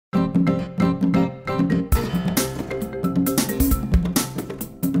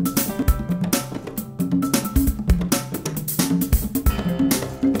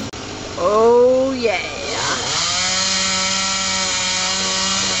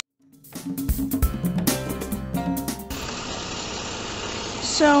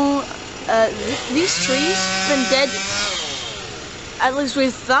So, these trees have been dead, at least we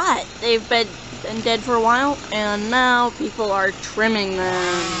thought they've been dead for a while, and now people are trimming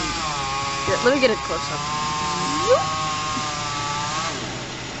them. Here, let me get a close-up.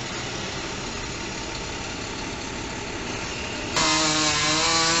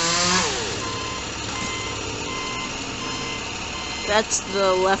 That's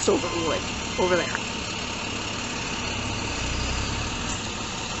the leftover wood over there.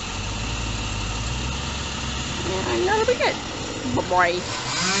 And that'll be good. Bye-bye.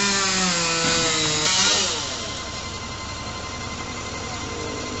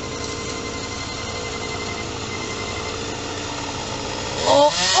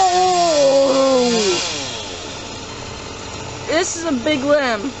 Oh! This is a big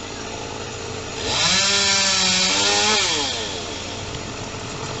limb.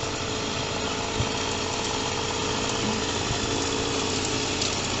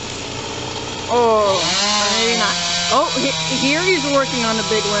 Oh, maybe not. Oh, here he's working on a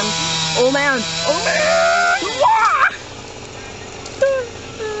big limb. Oh man! Oh man! Wah!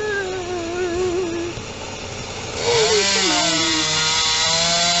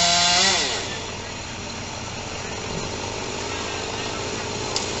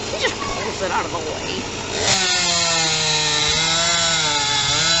 He just pulls it out of the way.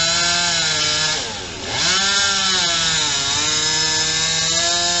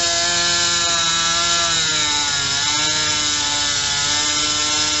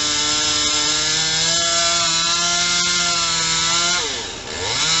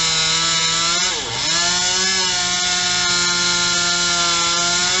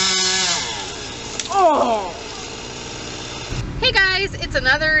 Hey guys, it's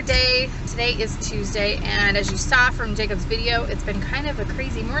another day. Today is Tuesday, and as you saw from Jacob's video, it's been kind of a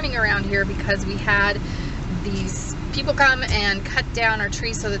crazy morning around here because we had these people come and cut down our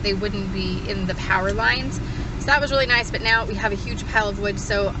trees so that they wouldn't be in the power lines. So that was really nice, but now we have a huge pile of wood.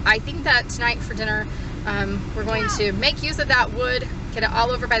 So I think that tonight for dinner, we're going to make use of that wood, get it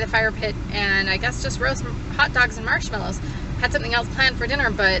all over by the fire pit, and I guess just roast hot dogs and marshmallows. Had something else planned for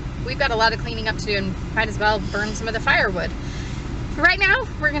dinner, but we've got a lot of cleaning up to do and might as well burn some of the firewood. For right now,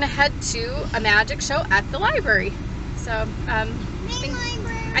 we're gonna head to a magic show at the library. So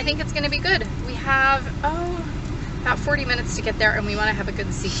I think it's gonna be good. We have about 40 minutes to get there, and we want to have a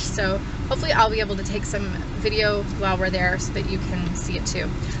good seat. So hopefully I'll be able to take some video while we're there so that you can see it too.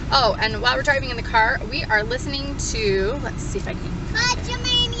 Oh, and while we're driving in the car, we are listening to, let's see if I can.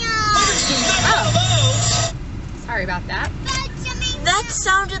 Oh, sorry about that. That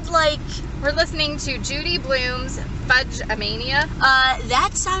sounded like... We're listening to Judy Bloom's Fudge-A-Mania.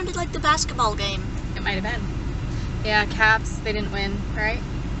 That sounded like the basketball game. It might have been. Yeah, Caps, they didn't win, right?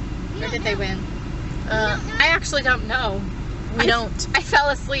 Or did they win? I actually don't know. We don't. I fell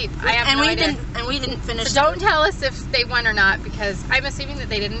asleep. I have no idea. And we didn't finish. So don't tell us if they won or not, because I'm assuming that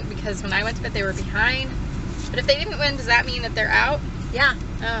they didn't, because when I went to bed they were behind. But if they didn't win, does that mean that they're out? Yeah.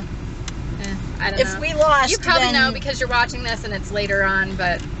 Oh. I don't know. If we lost, you probably then... know because you're watching this and it's later on,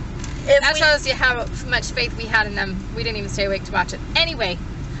 but that shows you how much faith we had in them. We didn't even stay awake to watch it. Anyway,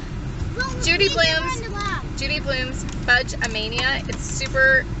 Judy Bloom's Fudge-A-Mania. It's a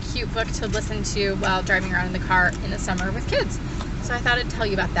super cute book to listen to while driving around in the car in the summer with kids. So I thought I'd tell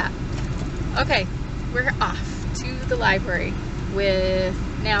you about that. Okay, we're off to the library with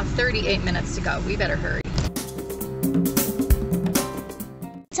now 38 minutes to go. We better hurry.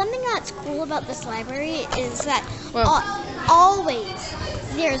 Something that's cool about this library is that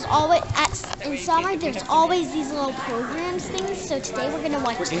in summer there's always these little programs things. So today we're gonna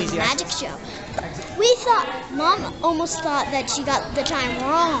watch the magic show. Mom almost thought that she got the time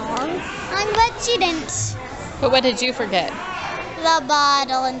wrong, but she didn't. But what did you forget? The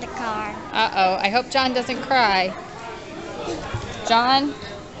bottle in the car. Uh-oh, I hope John doesn't cry. John,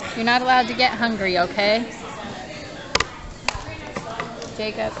 you're not allowed to get hungry, okay?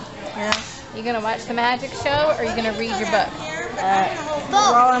 Jacob? Yeah? You gonna watch the magic show, or are you gonna read your book?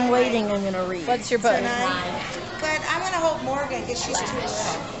 While I'm waiting, I'm gonna read. What's your book? But I'm gonna hold Morgan because she's too little.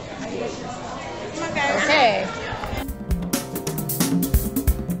 Come on, guys. Okay.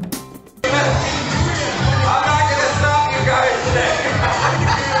 I'm not gonna stop you guys today.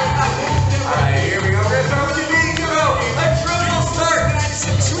 Alright, here we go. We're gonna start with your meeting to go. Let's will start.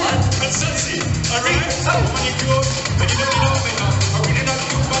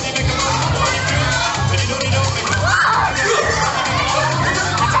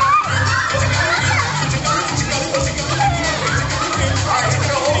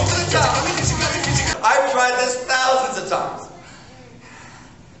 I've tried this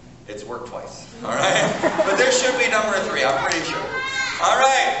work twice. All right? But there should be number 3, I'm pretty sure. All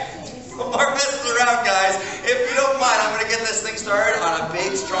right. No more messing around, guys. If you don't mind, I'm going to get this thing started on a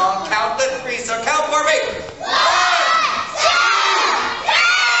big, strong count to 3. So count for me. 1, 2,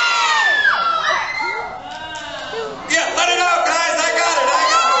 3. Yeah, let it out, guys. I got it.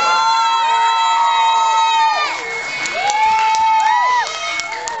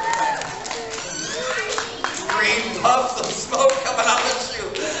 Green puffs of smoke coming out of the shoe.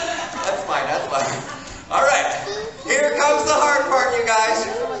 That's fine. That's fine. All right. Here comes the hard part, you guys.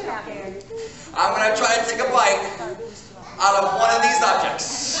 I'm going to try to take a bite out of one of these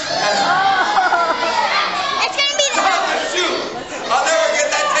objects. It's going to be the shoe. I'll never get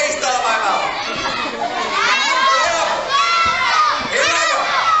that taste out of my mouth. Here I go.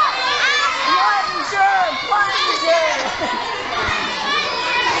 Plunger!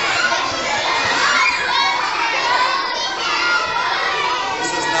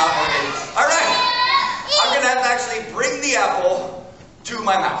 This is not okay. All right. I'm going to have to actually bring the apple to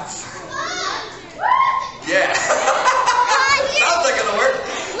my mouth. Yeah. Sounds like it'll work.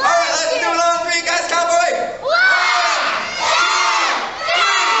 All right, let's do it on 3, guys. Count for me. 1, 2, 3.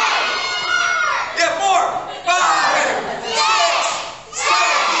 Yeah, 4, 5, 6, 7,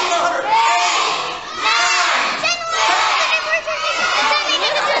 8, 9, 10.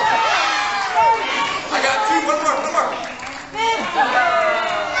 I got 2. One more. Yeah.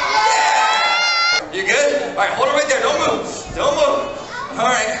 You good? All right, hold it right there. Don't move. All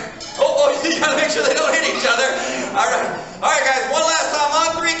right. Oh, you gotta make sure they don't hit each other. All right, guys. One last time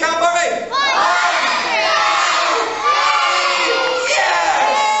on 3. Count for me. 1, 2, 3. Yes.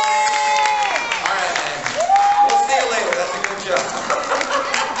 All right, man. We'll see you later. That's a good job.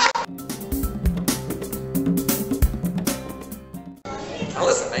 Now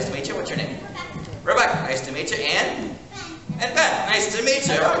listen. Nice to meet you. What's your name? Rebekah. Nice to meet you. And Ben. Nice to meet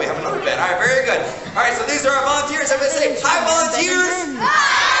you. Oh, we have another Ben. All right, very good. All right, so these are our volunteers. Everybody say hi, volunteers.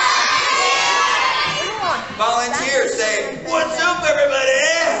 Volunteers say, what's up, everybody?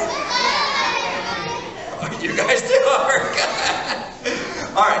 Oh, you guys do work.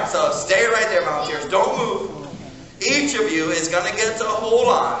 All right, so stay right there, volunteers. Don't move. Each of you is going to get to hold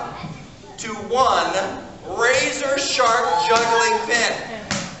on to one razor-sharp juggling pin.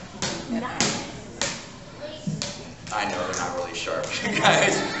 I know they're not really sharp, you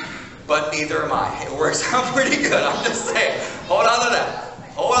guys, but neither am I. It works out pretty good, I'm just saying. Hold on to that.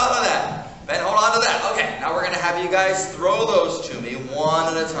 Hold on to that. Ben, hold on to that. Okay, now we're going to have you guys throw those to me one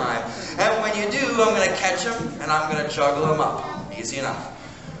at a time. And when you do, I'm going to catch them and I'm going to juggle them up. Easy enough.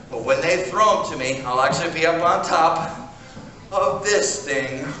 But when they throw them to me, I'll actually be up on top of this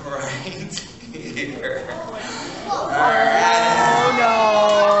thing right here. Oh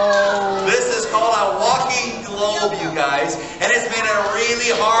no! This is called a walking globe, you guys. And it's made of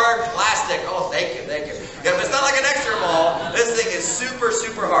really hard plastic. Oh, thank you, thank you. Yeah, but it's not like an extra ball. This thing is super,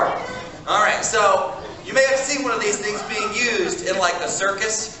 super hard. All right, so you may have seen one of these things being used in like the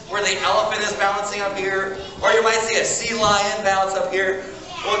circus where the elephant is balancing up here, or you might see a sea lion balance up here.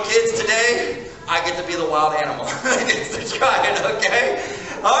 Well, kids, today I get to be the wild animal. I get to try it, okay?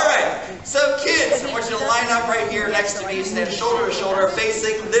 All right, so kids, I want you to line up right here next to me, stand shoulder to shoulder,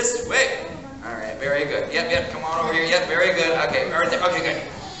 facing this way. All right, very good. Yep, come on over here. Yep, very good. Okay, right there. Okay, good.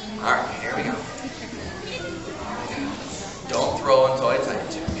 All right, here we go. Don't throw until I tell you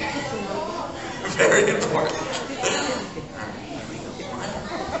to, okay? Very important. All right, here we go.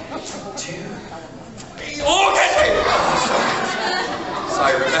 1, 2, 3. Oh, okay. Oh,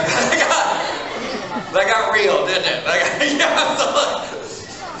 sorry, Rebekah. That got real, didn't it? Yeah, so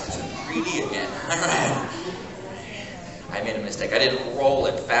 3D again. All right. I made a mistake. I didn't roll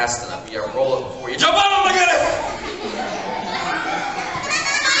it fast enough. You roll it before you jump on. Oh my goodness!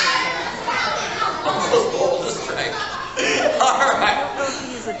 Almost pulled the strike. All right.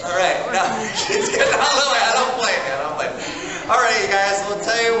 All right. Now, kids, get out of the way. I don't play it. All right, you guys. We'll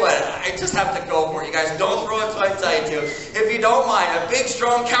tell you what. I just have to go for it. You guys, don't throw it until I tell you to. If you don't mind, a big,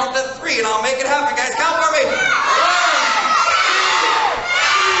 strong count to 3, and I'll make it happen, guys. Count for me. 1,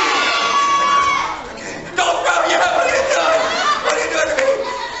 2, 3. Don't throw yet. What are you doing? What are you doing to me?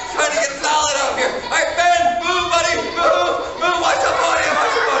 Trying to get solid up here. All right, Ben, move, buddy. Move. Watch the podium.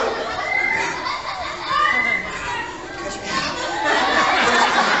 Watch the podium. Catch me out.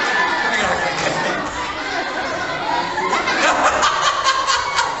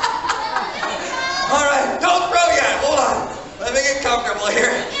 All right, don't throw yet. Hold on. Let me get comfortable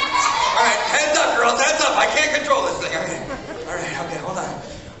here. All right, hands up, girls. Hands up. I can't control this.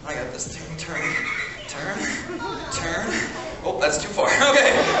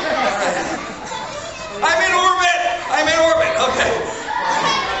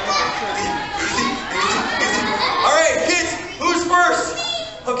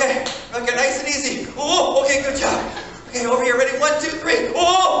 Okay, over here. Ready? 1, 2, 3.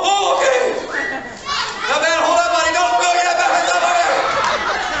 Oh, okay. Now, Ben, hold on, buddy. Don't throw yet.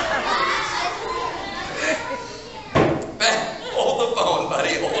 Ben, hold the phone,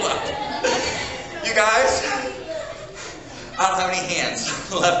 buddy. Hold on. You guys, I don't have any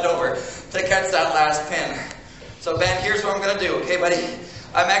hands left over to catch that last pin. So, Ben, here's what I'm going to do, okay, buddy?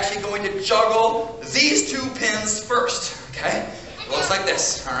 I'm actually going to juggle these 2 pins first, okay? It looks like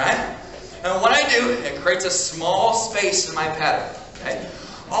this, all right? And when I do, it creates a small space in my pattern, okay?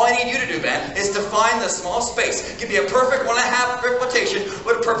 All I need you to do, Ben, is to find the small space. Give me a perfect 1.5 rotation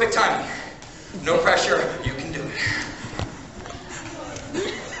with a perfect timing. No pressure, you can do it.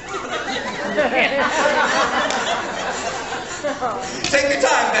 Take your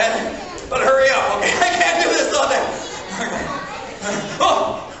time, Ben, but hurry up, okay? I can't do this all day.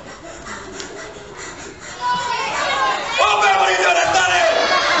 Oh! Oh, Ben, what are you doing? That's not it!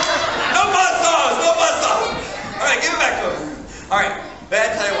 No buzzsaws! No buzzsaws! All right, give it back to him. All right,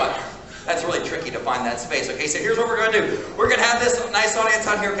 Ben, tell you what. That's really tricky to find that space, okay? So here's what we're going to do. We're going to have this nice audience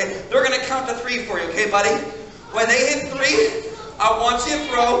out here, okay? They're going to count to 3 for you, okay, buddy? When they hit 3, I want you to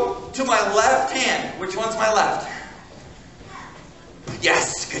throw to my left hand. Which one's my left?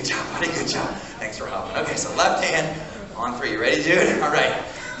 Yes, good job, buddy, good job. Thanks for helping. Okay, so left hand on 3. You ready, dude? All right.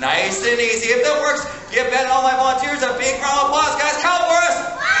 Nice and easy. If that works, give Ben and all my volunteers a big round of applause. Guys, count for us.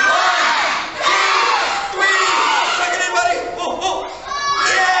 1, 2, 3. Second in, buddy. Oh, oh.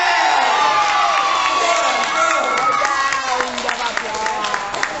 Yeah!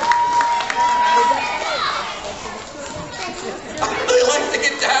 I really like to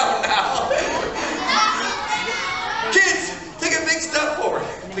get down now. Kids, take a big step forward.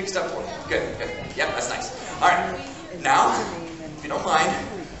 Big step forward. Good, good. Yep, that's nice. All right. Now, if you don't mind,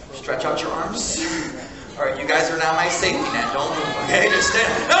 stretch out your arms. All right, you guys are now my safety net. Don't move, okay? Just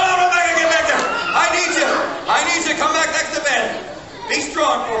stand. No, I'm not gonna get back there. I need you. I need you to come back next to Ben. Be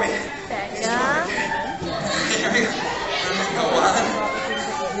strong for me. Be strong. Here we go.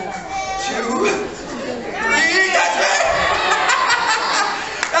 1, 2, 3. That's it.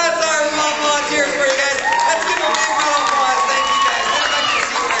 That's our volunteers for you guys. Let's give them a big round of applause. Thank you guys. I'd like to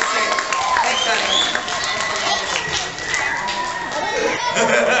see what I say. Thanks, honey.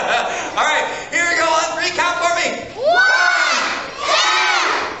 All right, here we go on 3. Count for me. 1,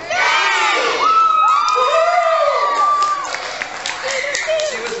 2, 3.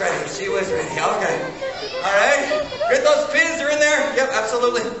 She was ready. She was ready. Okay. All right. Get those pins. They're in there. Yep,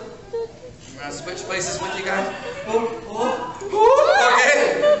 absolutely. I'm gonna switch places with you guys. Okay. All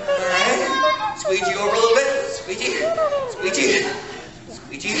right. Squeegee over a little bit. Squeegee. Squeegee.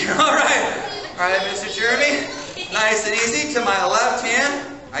 Squeegee. All right. All right, Mr. Jeremy. Nice and easy to my left hand.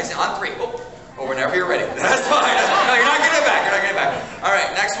 Nice and on 3. Oh, whenever you're ready. That's fine. No, you're not getting it back. You're not getting it back. All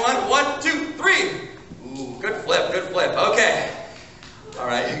right, next one. 1, 2, 3. Ooh, good flip. Good flip. Okay. All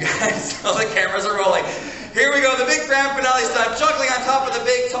right, you guys. Oh, the cameras are rolling. Here we go. The big grand finale stunt. Juggling on top of the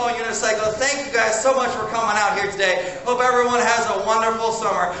big tall unicycle. Thank you guys so much for coming out here today. Hope everyone has a wonderful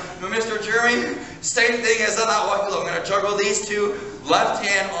summer. Mr. Jeremy, same thing as I'm going to juggle these 2. Left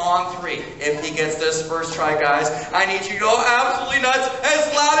hand on 3. If he gets this first try, guys, I need you to go absolutely nuts, as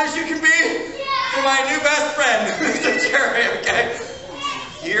loud as you can be, for my new best friend, Mr. Jerry, okay?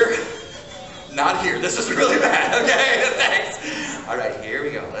 Here, not here. This is really bad, okay? Thanks. All right, here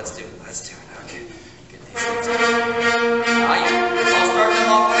we go. Let's do it. Let's do it. Okay. Get these things out. I'll start them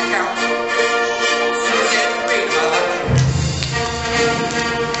off on the count. As soon as you hit 3, my left hand.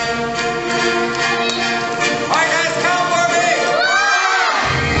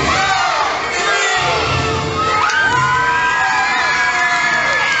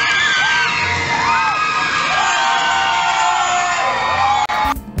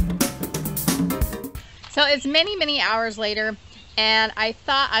 So it's many hours later, and I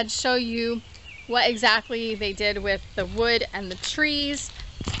thought I'd show you what exactly they did with the wood and the trees,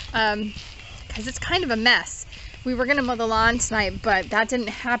 because it's kind of a mess. We were gonna mow the lawn tonight, but that didn't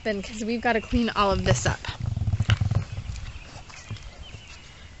happen because we've got to clean all of this up.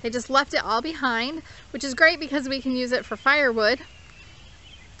 They just left it all behind, which is great because we can use it for firewood.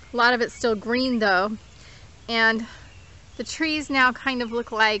 A lot of it's still green though, and the trees now kind of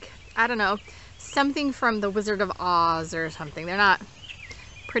look like, I don't know, something from the Wizard of Oz or something. They're not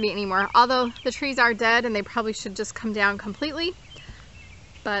pretty anymore, although the trees are dead and they probably should just come down completely,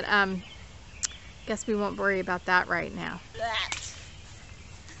 but guess we won't worry about that right now.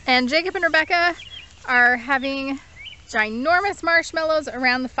 And Jacob and Rebekah are having ginormous marshmallows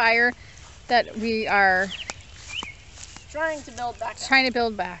around the fire that we are Trying to build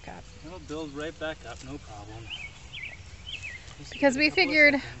back up. It'll build right back up, no problem. Because we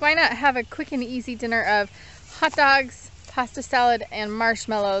figured, why not have a quick and easy dinner of hot dogs, pasta salad and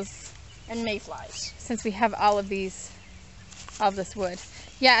marshmallows. And mayflies. Since we have all of this wood.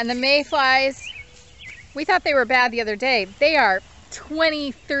 Yeah, and the mayflies, we thought they were bad the other day. They are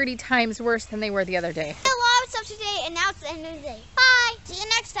 20, 30 times worse than they were the other day. A lot of stuff today, and now it's the end of the day. Bye. See you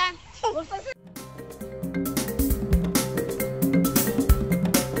next time.